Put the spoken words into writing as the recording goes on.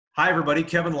Hi, everybody.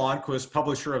 Kevin Lonnquist,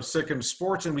 publisher of Sikkim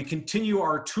Sports, and we continue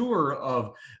our tour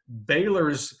of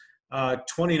Baylor's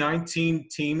 2019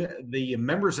 team, the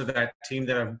members of that team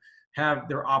that have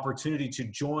their opportunity to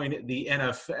join the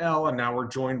NFL. And now we're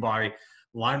joined by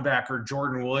linebacker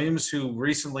Jordan Williams, who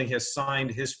recently has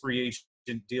signed his free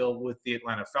agent deal with the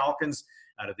Atlanta Falcons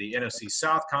out of the NFC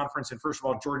South Conference. And first of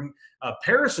all, Jordan,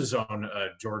 Paris's own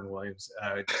Jordan Williams.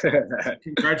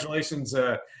 Congratulations,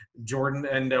 Jordan,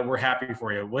 and we're happy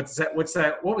for you. What was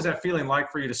that feeling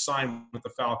like for you to sign with the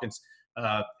Falcons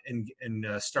and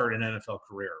start an NFL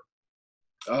career?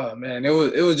 Oh man, it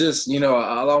was just,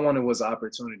 all I wanted was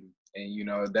opportunity,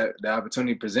 and that the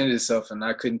opportunity presented itself, and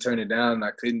I couldn't turn it down.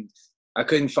 I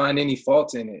couldn't find any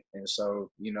fault in it, and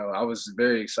so I was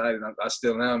very excited. I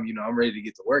still am. I'm ready to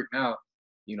get to work now.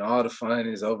 All the fun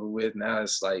is over with. Now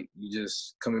it's like you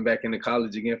just coming back into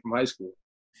college again from high school.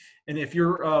 And if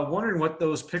you're wondering what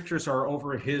those pictures are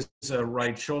over his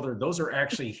right shoulder, those are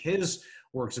actually his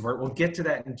works of art. We'll get to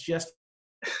that in just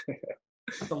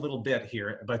a little bit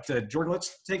here. But Jordan,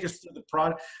 let's take us through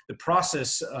the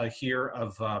process here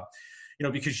of,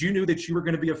 because you knew that you were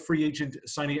going to be a free agent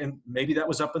signing, and maybe that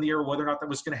was up in the air whether or not that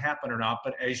was going to happen or not.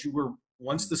 But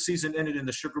once the season ended in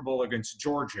the Sugar Bowl against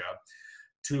Georgia,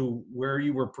 to where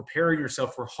you were preparing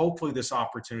yourself for hopefully this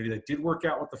opportunity that did work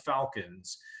out with the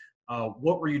Falcons.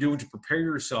 What were you doing to prepare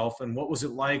yourself, and what was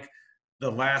it like the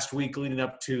last week leading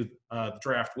up to the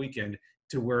draft weekend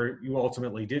to where you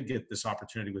ultimately did get this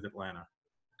opportunity with Atlanta?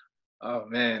 Oh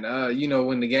man,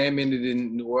 when the game ended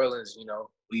in New Orleans,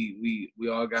 we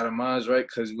all got our minds right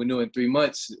because we knew in 3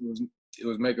 months it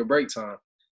was make or break time.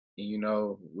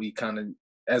 And, we kind of,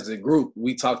 as a group,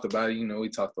 we talked about it. We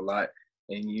talked a lot.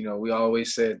 And, we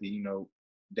always said that,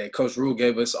 that Coach Rule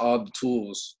gave us all the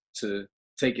tools to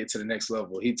take it to the next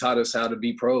level. He taught us how to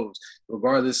be pros,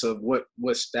 regardless of what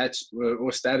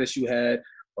status you had,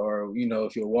 or,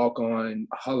 if you're a walk-on,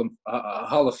 a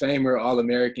Hall of Famer,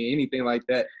 All-American, anything like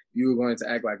that, you were going to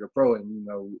act like a pro.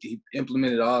 And, he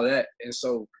implemented all that. And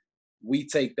so we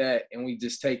take that and we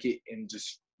just take it and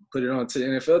just put it on to the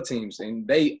NFL teams. And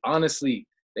they honestly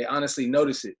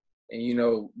notice it.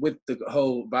 And, with the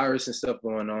whole virus and stuff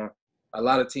going on, a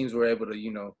lot of teams were able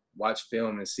to, watch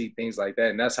film and see things like that.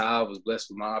 And that's how I was blessed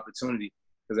with my opportunity,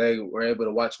 because they were able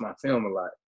to watch my film a lot.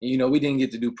 And, we didn't get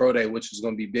to do pro day, which was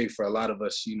going to be big for a lot of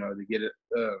us, to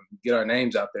get our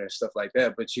names out there and stuff like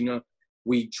that. But,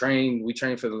 we trained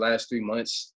for the last 3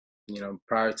 months,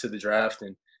 prior to the draft,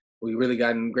 and we really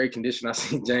got in great condition. I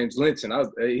seen James Lynch, and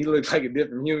he looked like a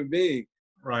different human being.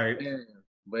 Right.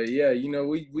 But yeah,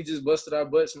 we just busted our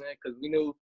butts, man, because we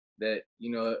knew that,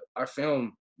 our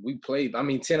film, we played.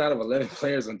 10 out of 11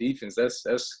 players on defense.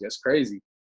 That's crazy.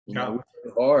 We played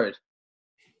hard.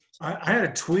 I had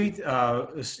a tweet,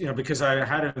 because I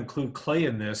had to include Clay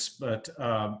in this, but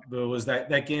there was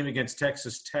that game against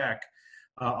Texas Tech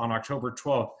on October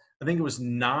 12th. I think it was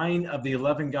 9 of the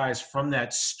 11 guys from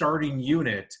that starting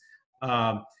unit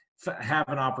have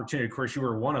an opportunity. Of course, you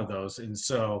were one of those. And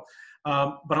so,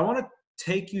 but I want to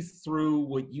take you through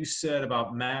what you said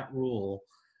about Matt Rule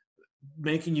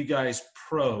making you guys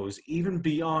pros, even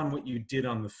beyond what you did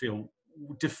on the field.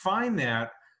 Define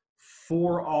that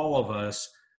for all of us,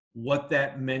 what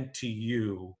that meant to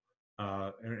you,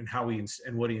 and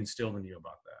what he instilled in you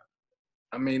about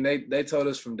that. They told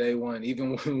us from day one,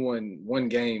 even when we won one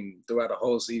game throughout the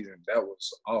whole season, that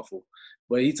was awful.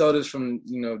 But he told us from,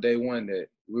 day one that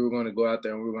we were going to go out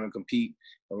there and we were going to compete,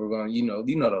 and we're going to, you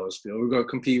know those feel. We're going to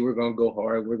compete. We're going to go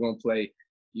hard. We're going to play,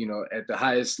 at the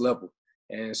highest level.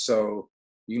 And so,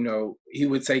 he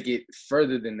would take it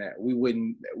further than that. We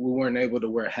weren't able to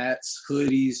wear hats,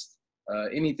 hoodies,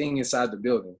 anything inside the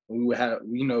building. We would have,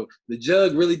 the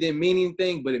jug really didn't mean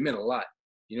anything, but it meant a lot.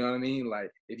 You know what I mean? Like,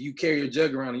 if you carry your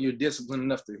jug around and you're disciplined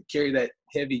enough to carry that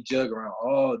heavy jug around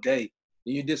all day,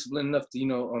 and you're disciplined enough to,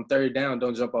 on third down,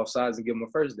 don't jump off sides and give them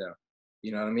a first down.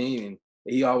 You know what I mean? And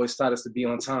he always taught us to be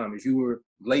on time. If you were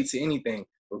late to anything,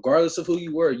 regardless of who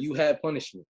you were, you had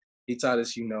punishment. He taught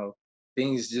us,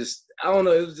 things just, I don't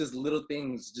know, it was just little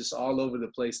things just all over the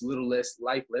place, little less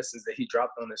life lessons that he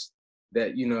dropped on us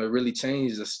that, it really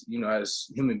changed us, as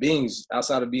human beings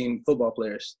outside of being football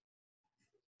players.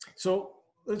 So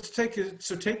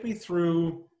take me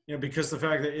through, because the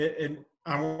fact that and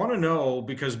I want to know,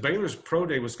 because Baylor's pro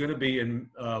day was going to be in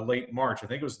late March. I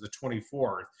think it was the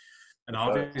 24th. And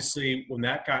obviously when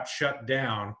that got shut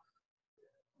down,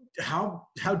 how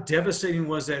devastating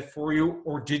was that for you?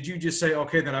 Or did you just say,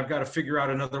 okay, then I've got to figure out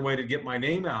another way to get my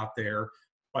name out there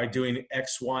by doing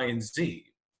X, Y, and Z?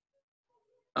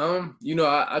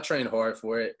 I trained hard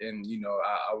for it, and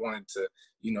I wanted to,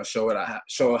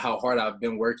 show how hard I've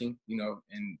been working,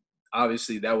 and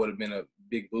obviously that would have been a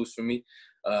big boost for me.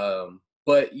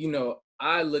 But, you know,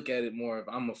 I look at it more of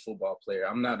I'm a football player.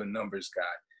 I'm not a numbers guy.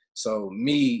 So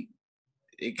me,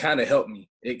 it kind of helped me.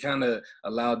 It kind of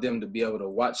allowed them to be able to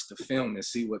watch the film and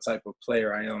see what type of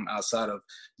player I am outside of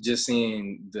just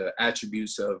seeing the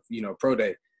attributes of, you know, pro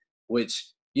day,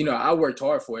 which, you know, I worked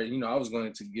hard for it. You know, I was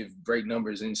going to give great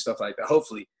numbers and stuff like that,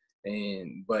 hopefully.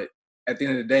 But at the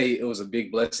end of the day, it was a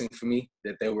big blessing for me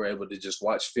that they were able to just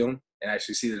watch film and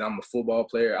actually see that I'm a football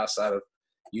player outside of,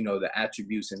 you know, the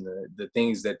attributes and the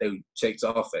things that they checked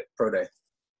off at pro day.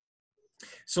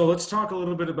 So let's talk a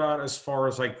little bit about as far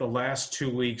as like the last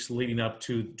 2 weeks leading up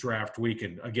to draft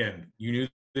weekend. Again, you knew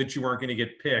that you weren't going to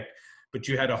get picked, but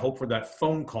you had to hope for that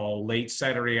phone call late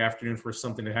Saturday afternoon for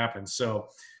something to happen. So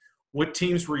what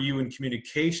teams were you in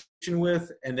communication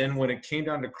with? And then when it came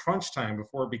down to crunch time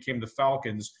before it became the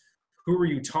Falcons, who were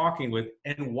you talking with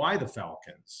and why the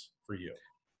Falcons for you?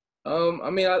 I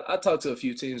mean, I talked to a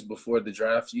few teams before the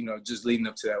draft, you know, just leading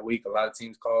up to that week. A lot of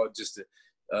teams called just to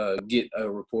get a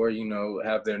report, you know,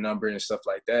 have their number and stuff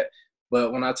like that.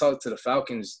 But when I talked to the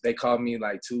Falcons, they called me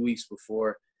like 2 weeks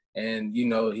before. And, you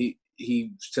know, he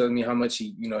was telling me how much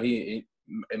he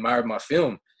admired my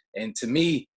film. And to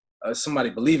me,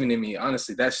 somebody believing in me,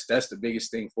 honestly, that's the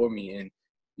biggest thing for me. And,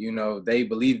 you know, they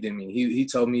believed in me. He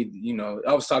told me, you know,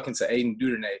 I was talking to Aiden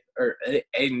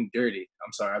Dirty.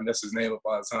 I'm sorry, I mess his name up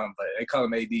all the time, but they call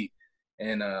him AD.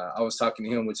 And I was talking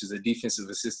to him, which is a defensive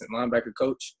assistant linebacker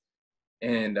coach.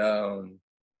 And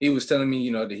he was telling me,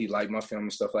 you know, that he liked my film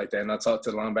and stuff like that. And I talked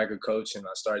to the linebacker coach, and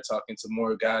I started talking to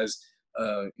more guys,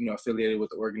 you know, affiliated with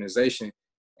the organization.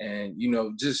 And, you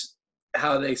know, just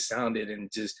how they sounded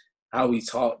and just how we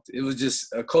talked. It was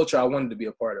just a culture I wanted to be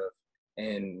a part of.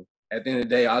 And at the end of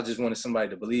the day, I just wanted somebody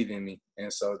to believe in me.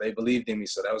 And so they believed in me.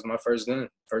 So that was my first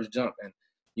jump. And,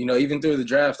 you know, even through the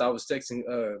draft, I was texting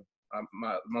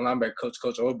my linebacker coach,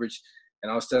 Coach Olbrich,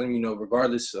 and I was telling him, you know,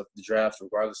 regardless of the draft,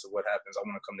 regardless of what happens, I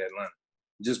want to come to Atlanta.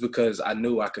 Just because I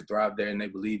knew I could thrive there and they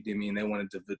believed in me and they wanted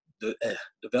to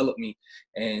develop me.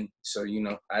 And so, you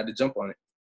know, I had to jump on it.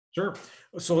 Sure.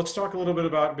 So let's talk a little bit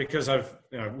about, because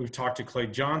we've talked to Clay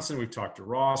Johnson, we've talked to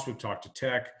Ross, we've talked to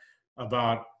Tech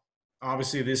about,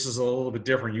 obviously this is a little bit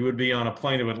different. You would be on a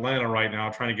plane to Atlanta right now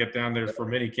trying to get down there for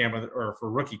mini camp or for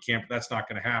rookie camp. That's not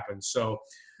going to happen. So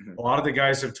a lot of the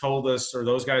guys have told us, or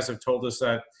those guys have told us,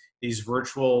 that these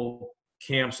virtual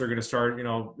camps are going to start, you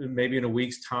know, maybe in a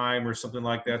week's time or something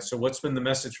like that. So what's been the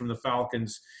message from the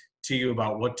Falcons to you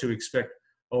about what to expect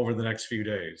over the next few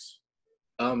days?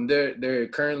 They're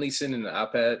currently sending the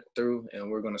iPad through,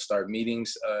 and we're going to start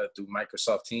meetings through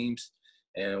Microsoft Teams,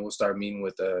 and we'll start meeting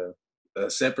with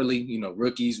separately. You know,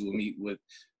 rookies will meet with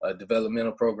a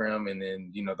developmental program, and then,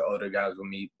 you know, the older guys will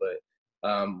meet. But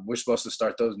we're supposed to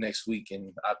start those next week,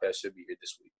 and iPad should be here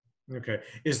this week. Okay.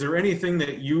 Is there anything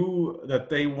that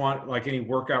they want, like any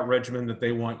workout regimen that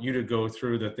they want you to go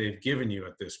through that they've given you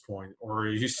at this point, or are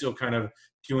you still kind of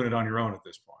doing it on your own at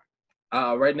this point?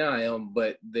 Right now I am,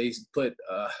 but they put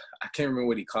I can't remember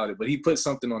what he called it, but he put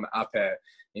something on the iPad,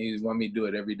 and he just wanted me to do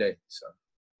it every day. So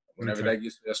whenever that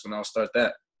gets, that's when I'll start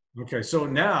that. Okay, so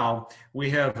now we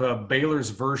have Baylor's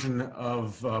version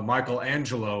of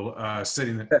Michelangelo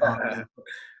sitting on,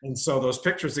 and so those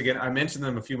pictures, again, I mentioned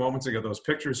them a few moments ago, those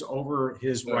pictures over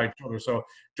his right shoulder. So,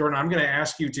 Jordan, I'm going to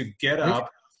ask you to get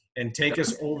up and take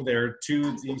us over there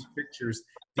to these pictures.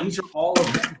 These are all of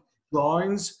his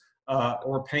drawings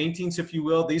or paintings, if you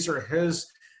will. These are his.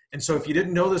 And so if you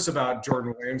didn't know this about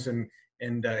Jordan Williams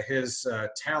and his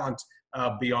talent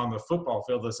beyond the football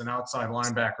field as an outside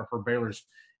linebacker for Baylor's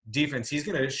defense, he's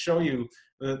going to show you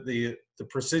the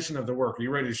precision of the work. Are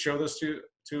you ready to show this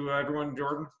to everyone,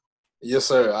 Jordan? Yes,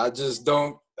 sir.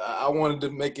 I wanted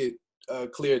to make it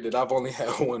clear that I've only had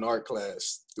one art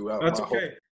class throughout That's my okay. whole.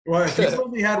 Well, if you've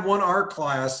only had one art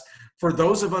class, for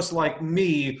those of us like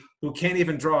me who can't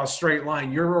even draw a straight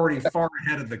line, you're already far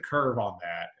ahead of the curve on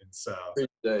that. And so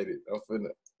Appreciate it. There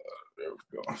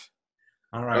we go.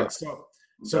 All right.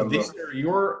 So these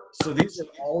are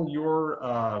all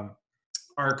your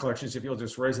art collections. If you'll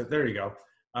just raise it, there you go.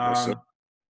 Yes,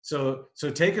 so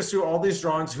take us through all these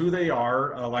drawings, who they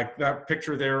are, like that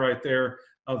picture there, right there,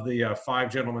 of the 5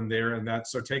 gentlemen there, and that.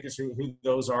 So take us through who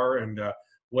those are and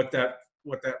what that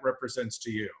represents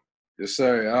to you. Yes,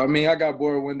 sir. I mean, I got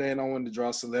bored one day and I wanted to draw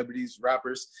celebrities,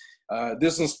 rappers.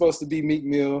 This one's supposed to be Meek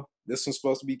Mill. This one's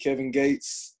supposed to be Kevin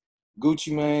Gates,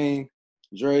 Gucci Mane,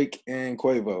 Drake, and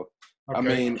Quavo. Okay. I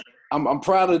mean, I'm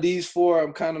proud of these 4.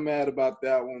 I'm kind of mad about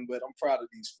that one, but I'm proud of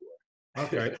these 4.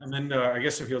 Okay. And then I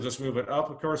guess if you'll just move it up,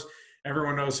 of course,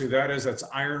 everyone knows who that is. That's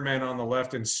Iron Man on the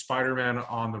left and Spider-Man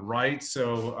on the right.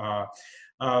 So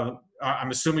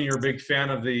I'm assuming you're a big fan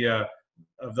of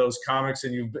those comics,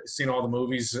 and you've seen all the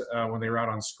movies when they were out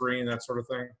on screen, that sort of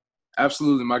thing.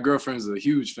 Absolutely. My girlfriend's a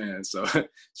huge fan, so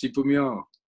she put me on.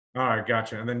 All right,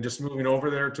 gotcha. And then just moving over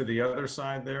there to the other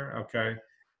side there, okay.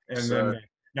 And So then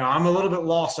now I'm a little bit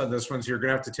lost on this one, so you're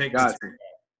gonna have to take me gotcha. through.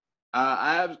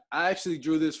 I actually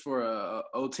drew this for a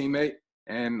old teammate,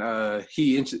 and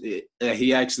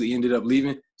he actually ended up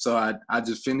leaving. So I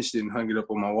just finished it and hung it up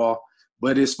on my wall.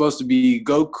 But it's supposed to be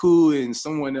Goku and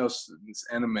someone else's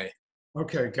anime.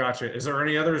 Okay, gotcha. Is there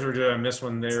any others, or did I miss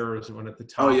one there, or is it one at the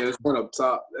top? Oh yeah, there's one up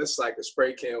top. That's like a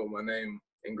spray can with my name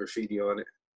and graffiti on it.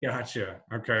 Gotcha.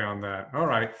 Okay, on that. All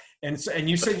right. And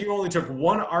you said you only took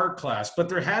one art class, but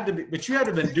you had to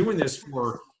have been doing this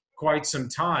for quite some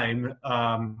time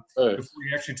before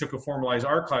you actually took a formalized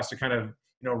art class to kind of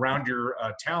round your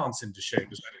talents into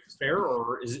shape. Is that fair,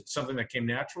 or is it something that came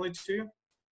naturally to you?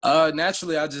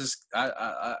 Naturally,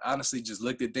 I honestly just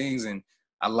looked at things, and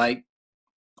I like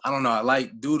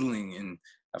doodling, and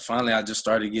I just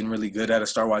started getting really good at it.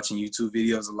 Start watching YouTube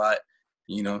videos a lot.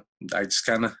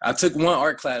 I took one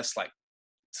art class like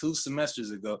 2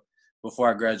 semesters ago before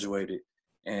I graduated,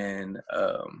 and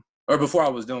or before I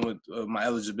was done with my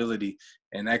eligibility,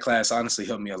 and that class honestly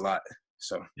helped me a lot.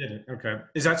 So yeah, okay.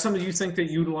 Is that something you think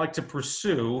that you'd like to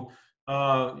pursue?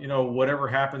 Whatever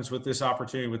happens with this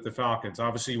opportunity with the Falcons,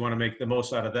 obviously you want to make the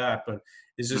most out of that, but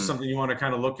is this something you want to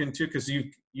kind of look into? Because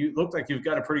you look like you've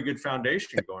got a pretty good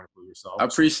foundation going for yourself. I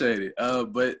appreciate it.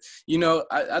 But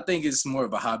I think it's more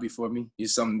of a hobby for me.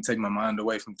 It's something to take my mind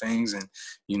away from things. And,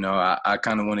 I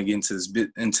kind of want to get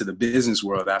into the business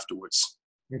world afterwards.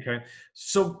 Okay.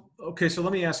 So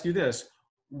let me ask you this.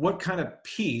 What kind of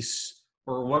piece,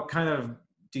 or what kind of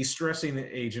de-stressing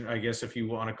agent, I guess, if you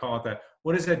want to call it that,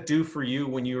 what does that do for you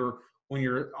when you're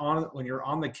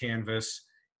on the canvas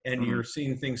and you're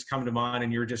seeing things come to mind,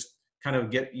 and you're just kind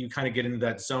of get into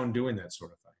that zone doing that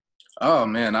sort of thing? Oh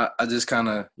man, I just kind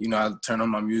of, I turn on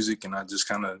my music and I just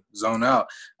kind of zone out.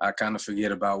 I kind of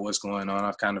forget about what's going on.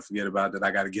 I kind of forget about that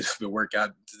I got to get up and work out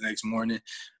the next morning.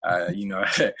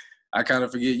 I kind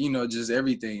of forget, just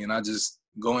everything, and I just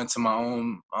go into my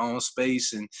own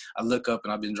space, and I look up,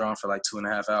 and I've been drawing for like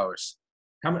 2.5 hours.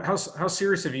 How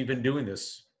serious have you been doing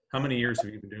this? How many years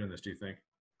have you been doing this, do you think?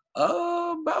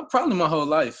 About probably my whole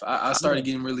life. I started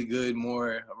getting really good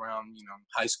more around,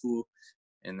 high school,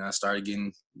 and I started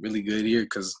getting really good here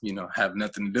because, I have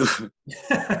nothing to do.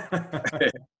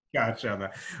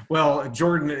 Gotcha. Well,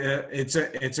 Jordan, it's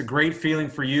a great feeling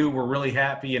for you. We're really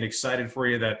happy and excited for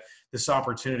you that this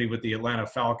opportunity with the Atlanta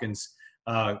Falcons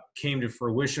came to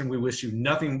fruition. We wish you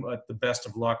nothing but the best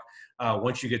of luck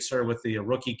once you get started with the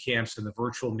rookie camps and the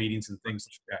virtual meetings and things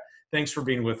like that. Thanks for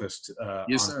being with us.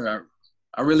 Yes, sir.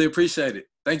 I really appreciate it.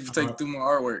 Thank you for taking through my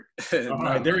artwork. All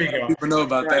right, there you go. People know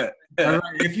about that. All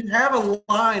right. If you have a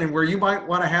line and where you might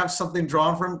want to have something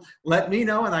drawn from, let me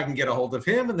know, and I can get a hold of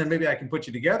him, and then maybe I can put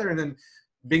you together, and then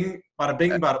bing, bada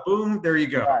bing, bada boom, there you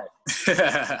go.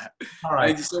 All right.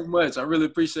 Thank you so much. I really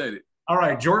appreciate it. All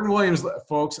right, Jordan Williams,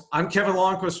 folks. I'm Kevin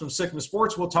Longquist from Sigma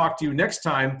Sports. We'll talk to you next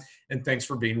time, and thanks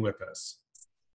for being with us.